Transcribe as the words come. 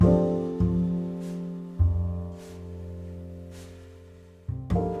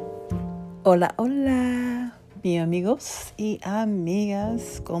Hola, hola, mi amigos y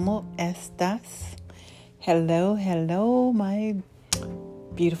amigas, ¿cómo estás? Hello, hello, my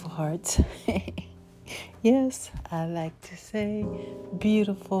beautiful hearts. Yes, I like to say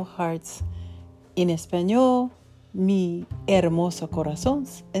beautiful hearts. En español, mi hermoso corazón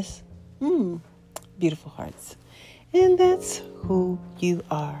es beautiful hearts. And that's who you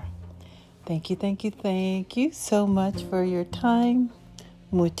are. Thank you so much for your time.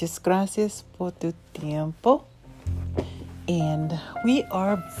 Muchas gracias por tu tiempo. And we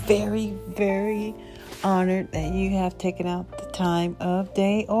are very, very honored that you have taken out the time of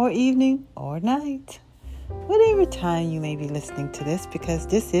day or evening or night, whatever time you may be listening to this, because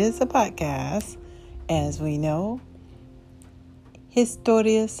this is a podcast, as we know.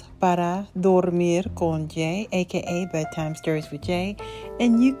 Historias para dormir con J, aka Bedtime Stories with J.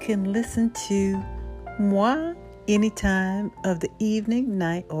 And you can listen to moi any time of the evening,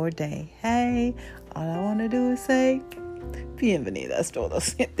 night, or day. Hey, all I want to do is say, bienvenidas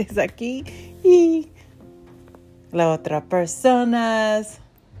todos desde aquí y la otra personas.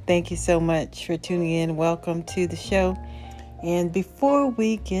 Thank you so much for tuning in. Welcome to the show. And before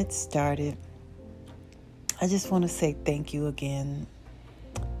we get started, I just want to say thank you again.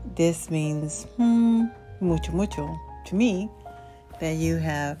 This means mucho, mucho to me that you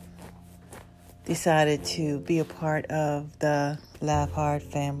have decided to be a part of the Love Hard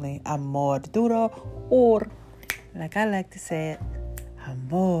family. Amor duro, or like I like to say it,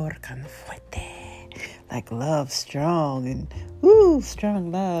 amor con fuerte. Like love strong, and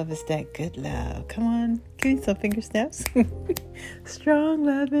strong love is that good love. Come on, give me some finger snaps. Strong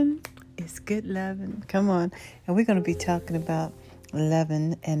loving is good loving. Come on. And we're going to be talking about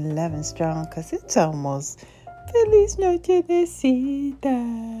loving and loving strong, because it's almost Feliz Nochecitas.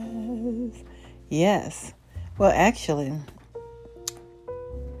 Yes. Well, actually,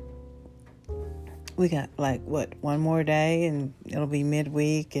 we got one more day and it'll be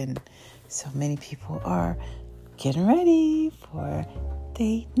midweek, and so many people are getting ready for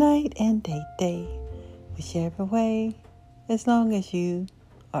date night and date day, whichever way, as long as you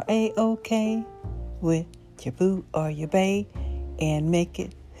are A-OK with your boo or your bae and make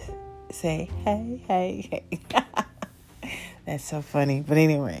it say hey, hey, hey. That's so funny. But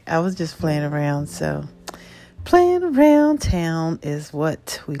anyway, I was just playing around. So playing around town is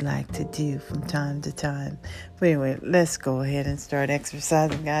what we like to do from time to time. But anyway, let's go ahead and start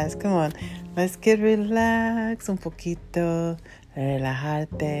exercising, guys. Come on. Let's get relaxed un poquito.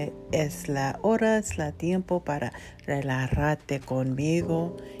 Relajarte. Es la hora, es la tiempo para relajarte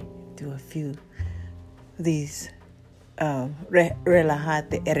conmigo. Do a few of these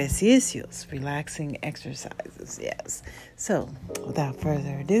relajate ejercicios, relaxing exercises. Yes. So, without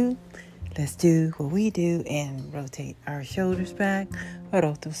further ado, let's do what we do and rotate our shoulders back.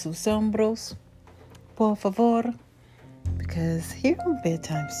 Roto sus hombros, por favor. Because here on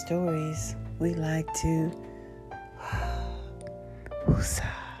Bedtime Stories, we like to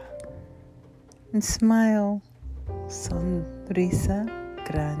and smile. Sonrisa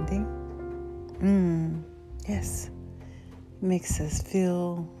grande. Yes. Makes us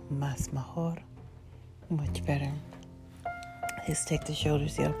feel más mejor, much better. Let's take the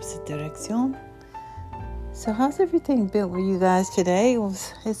shoulders the opposite direction. So how's everything been with you guys today?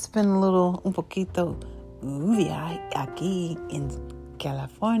 It's been un poquito lluvia aquí in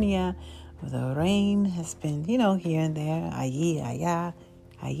California. The rain has been, here and there, allí, allá,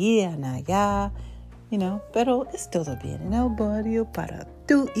 and allá, pero es todo bien en el barrio para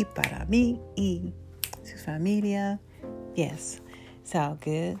tú y para mí y su familia. Yes, it's all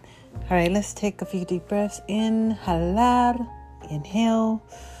good. All right, let's take a few deep breaths. Inhalar, inhale,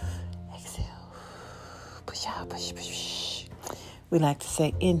 exhale. Push out, push, push, push. We like to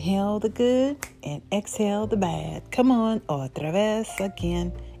say inhale the good and exhale the bad. Come on, otra vez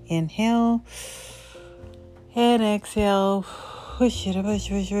again. Inhale and exhale. Push it, push,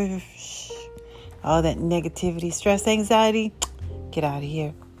 push, push, push. All that negativity, stress, anxiety, get out of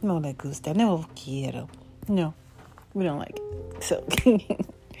here. No le gusta, no quiero. No. We don't like it. So,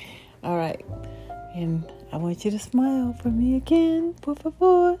 all right. And I want you to smile for me again, por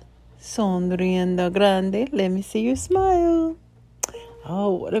favor. Sonriendo grande. Let me see your smile.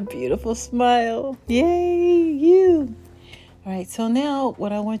 Oh, what a beautiful smile. Yay, you. All right. So now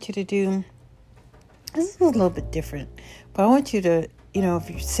what I want you to do, this is a little bit different, but I want you to, if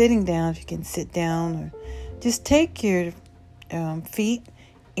you're sitting down, if you can sit down, or just take your feet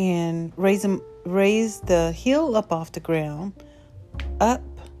and raise the heel up off the ground, up,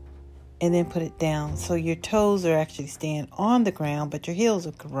 and then put it down. So your toes are actually staying on the ground, but your heels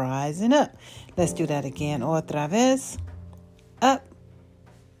are rising up. Let's do that again. Otra vez. Up,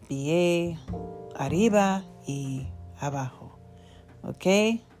 pie arriba y abajo.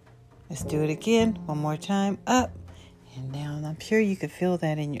 Okay? Let's do it again. One more time. Up and down. I'm sure you can feel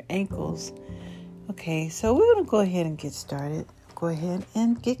that in your ankles. Okay, so we're going to go ahead and get started. Go ahead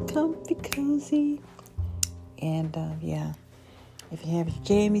and get comfy, cozy. And, if you have your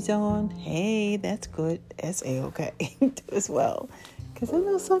jammies on, hey, that's good. That's A-okay as well. Because I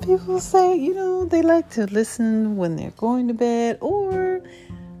know some people say, they like to listen when they're going to bed. Or,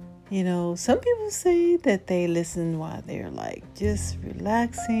 some people say that they listen while they're like just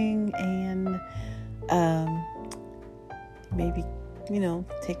relaxing and maybe,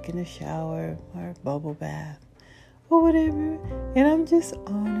 taking a shower or a bubble bath or whatever. And I'm just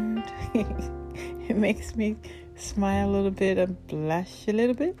honored. It makes me smile a little bit and blush a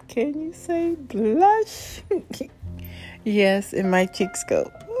little bit. Can you say blush? Yes, and my cheeks go,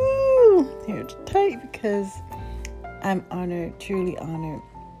 ooh, they're tight because I'm honored, truly honored.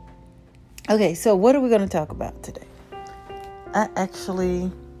 Okay, so what are we going to talk about today? I actually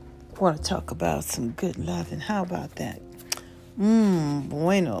want to talk about some good love, and how about that?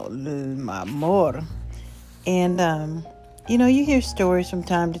 Bueno, mi amor. And, you hear stories from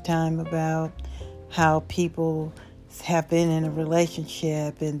time to time about how people have been in a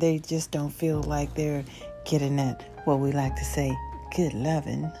relationship and they just don't feel like they're getting that, what we like to say, good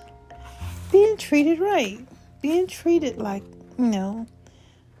loving. Being treated right. Being treated like,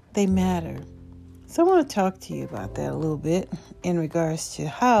 they matter. So I want to talk to you about that a little bit in regards to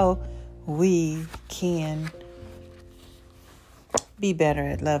how we can be better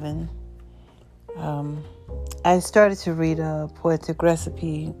at loving. I started to read a poetic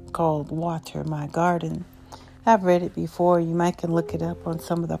recipe called Water My Garden. I've read it before. You might can look it up on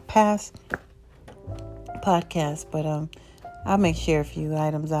some of the past podcasts, but I'll make share a few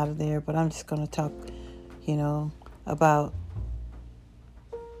items out of there. But I'm just going to talk, about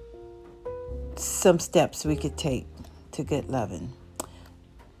some steps we could take to good loving.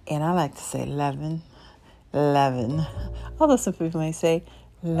 And I like to say loving. Although some people may say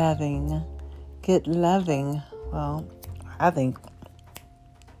loving. Good loving. Well, I think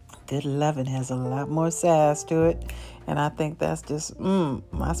good loving has a lot more sass to it. And I think that's just,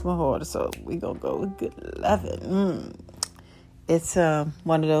 that's my heart. So we going to go with good loving. It's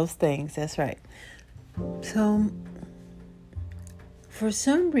one of those things. That's right. So, for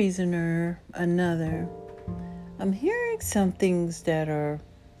some reason or another, I'm hearing some things that are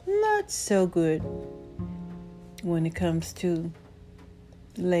not so good when it comes to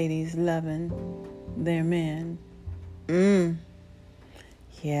ladies loving their men.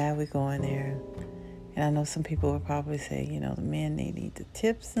 Yeah, we're going there. And I know some people would probably say, the men, they need the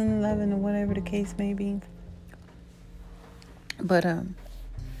tips and loving or whatever the case may be. But, I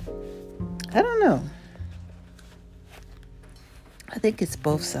don't know. I think it's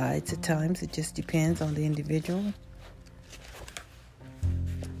both sides at times. It just depends on the individual.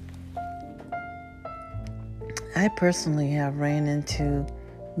 I personally have ran into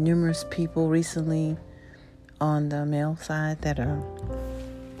numerous people recently on the male side that are,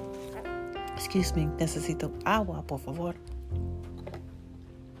 excuse me, necesito agua, por favor.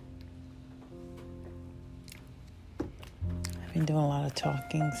 I've been doing a lot of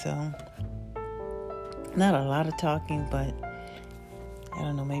talking, so not a lot of talking, but I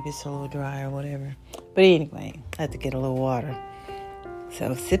don't know, maybe it's a little dry or whatever. But anyway, I had to get a little water.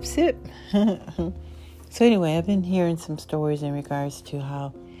 So sip. So anyway, I've been hearing some stories in regards to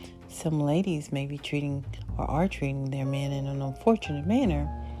how some ladies may be treating or are treating their men in an unfortunate manner.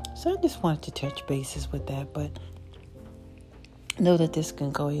 So I just wanted to touch bases with that, but know that this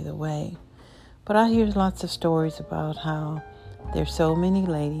can go either way. But I hear lots of stories about how there's so many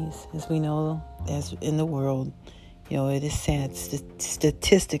ladies, as we know, as in the world. It is sad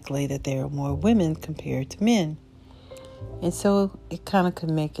statistically that there are more women compared to men. And so it kind of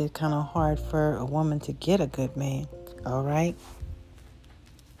can make it kind of hard for a woman to get a good man. All right?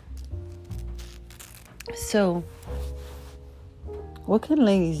 So what can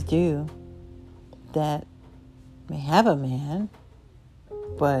ladies do that may have a man,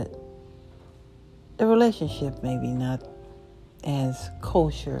 but the relationship maybe not as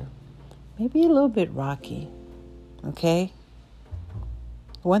kosher, maybe a little bit rocky? Okay?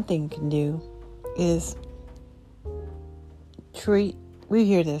 One thing you can do is we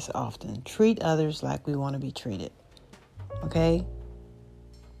hear this often, treat others like we want to be treated. Okay?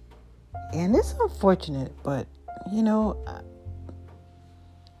 And it's unfortunate, but,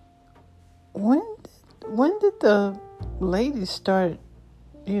 when did the ladies start,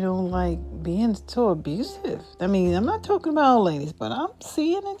 being so abusive? I mean, I'm not talking about all ladies, but I'm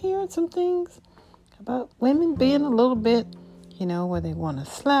seeing and hearing some things about women being a little bit where they want to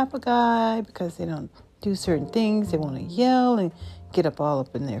slap a guy because they don't do certain things. They want to yell and get all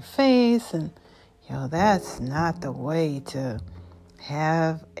up in their face. And, that's not the way to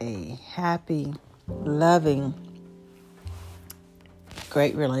have a happy, loving,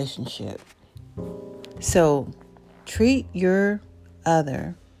 great relationship. So treat your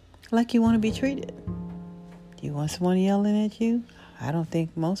other like you want to be treated. Do you want someone yelling at you? I don't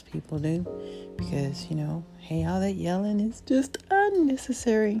think most people do, because, hey, all that yelling is just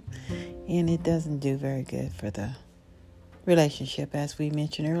unnecessary, and it doesn't do very good for the relationship. As we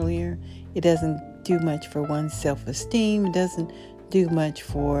mentioned earlier, it doesn't do much for one's self-esteem. It doesn't do much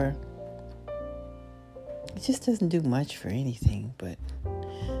for, it just doesn't do much for anything, but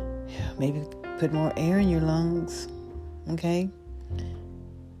maybe put more air in your lungs, okay?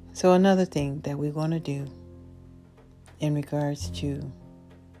 So another thing that we're going to do in regards to,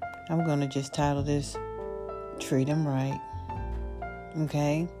 I'm going to just title this, Treat Him Right,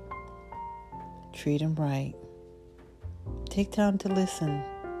 okay? Treat him right. Take time to listen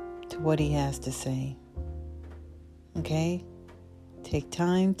to what he has to say, okay? Take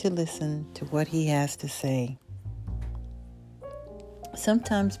time to listen to what he has to say.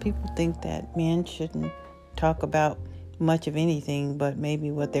 Sometimes people think that men shouldn't talk about much of anything, but maybe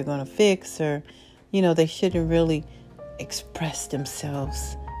what they're going to fix, or, they shouldn't really express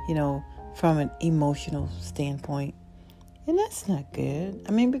themselves, from an emotional standpoint. And that's not good.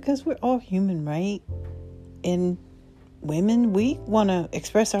 Because we're all human, right? And women, we want to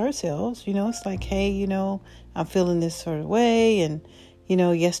express ourselves. It's like, hey, I'm feeling this sort of way. And,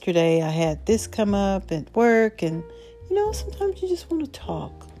 yesterday I had this come up at work. And, sometimes you just want to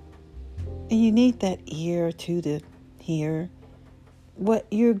talk. And you need that ear too to hear what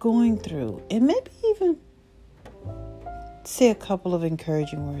you're going through. And maybe even say a couple of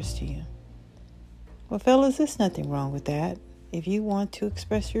encouraging words to you. Well, fellas, there's nothing wrong with that. If you want to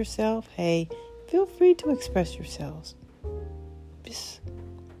express yourself, hey, feel free to express yourselves. Just,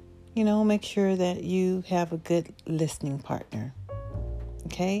 make sure that you have a good listening partner.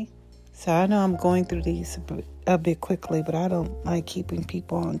 Okay? So I know I'm going through these a bit quickly, but I don't like keeping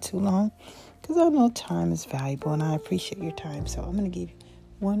people on too long, because I know time is valuable and I appreciate your time. So I'm going to give you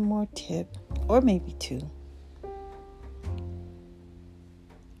one more tip, or maybe two.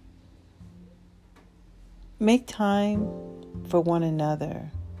 Make time for one another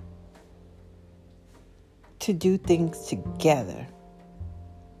to do things together.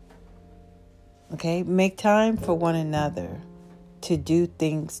 Okay? Make time for one another to do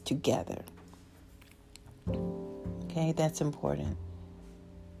things together. Okay? That's important.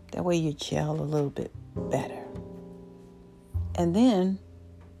 That way you gel a little bit better. And then,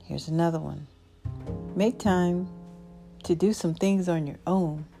 here's another one. Make time to do some things on your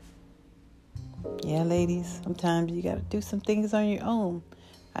own. Yeah, ladies, sometimes you got to do some things on your own.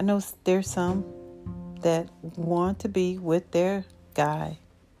 I know there's some that want to be with their guy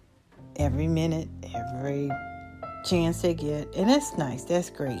every minute, every chance they get. And that's nice. That's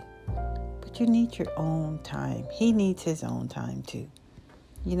great. But you need your own time. He needs his own time too.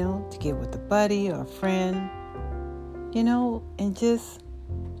 To get with a buddy or a friend, and just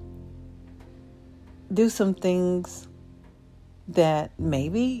do some things that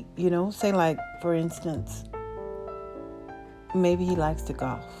maybe, say like, for instance, maybe he likes to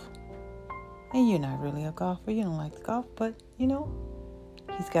golf. And you're not really a golfer. You don't like to golf, but,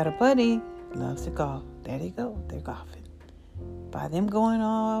 he's got a buddy who loves to golf. There they go. They're golfing. By them going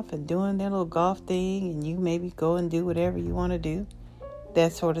off and doing their little golf thing, and you maybe go and do whatever you want to do,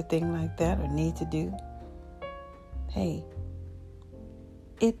 that sort of thing like that, or need to do. Hey,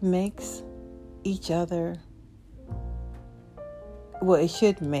 it makes each other, it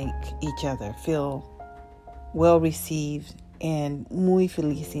should make each other feel well received and muy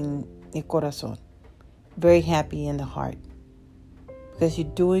feliz en el corazón. Very happy in the heart. Because you're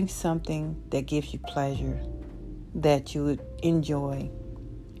doing something that gives you pleasure, that you would enjoy,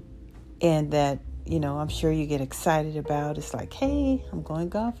 and that, I'm sure you get excited about. It's like, hey, I'm going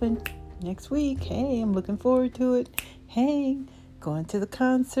golfing next week. Hey, I'm looking forward to it. Hey, going to the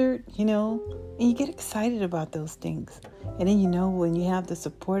concert, and you get excited about those things. And then, when you have the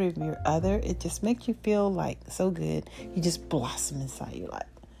support of your other, it just makes you feel like so good. You just blossom inside your life.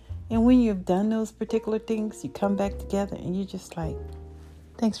 And when you've done those particular things, you come back together and you're just like,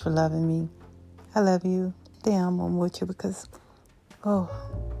 thanks for loving me. I love you. Te amo mucho, because, I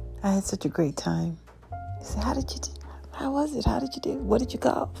had such a great time. You say, how did you do? How was it? How did you do? What did you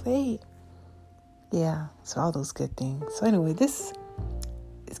golf? Hey. Yeah, so all those good things. So anyway, this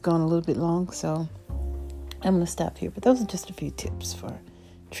is going a little bit long, so I'm going to stop here. But those are just a few tips for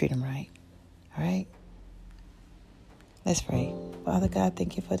treat them right. All right? Let's pray. Father God,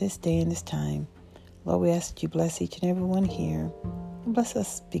 thank you for this day and this time. Lord, we ask that you bless each and every one here. And bless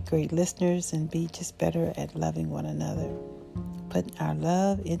us be great listeners and be just better at loving one another. Putting our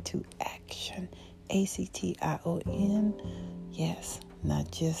love into action. ACTION. Yes,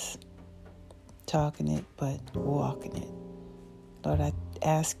 not just talking it, but walking it. Lord, I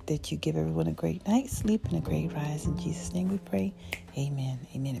ask that you give everyone a great night's sleep and a great rise. In Jesus' name we pray. Amen.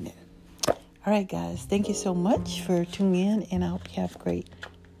 Amen. Amen. All right, guys. Thank you so much for tuning in, and I hope you have a great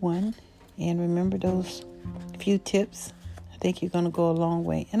one. And remember those few tips. I think you're going to go a long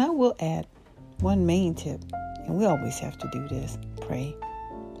way. And I will add one main tip. And we always have to do this. Pray.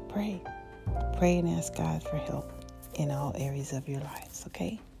 Pray. Pray and ask God for help in all areas of your lives.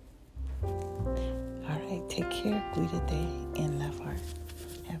 Okay? All right. Take care. Greet a day and love heart.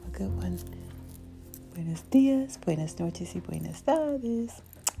 Have a good one. Buenos dias, buenas noches y buenas tardes.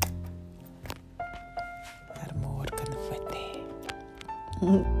 Amor con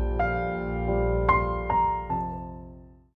fuerte.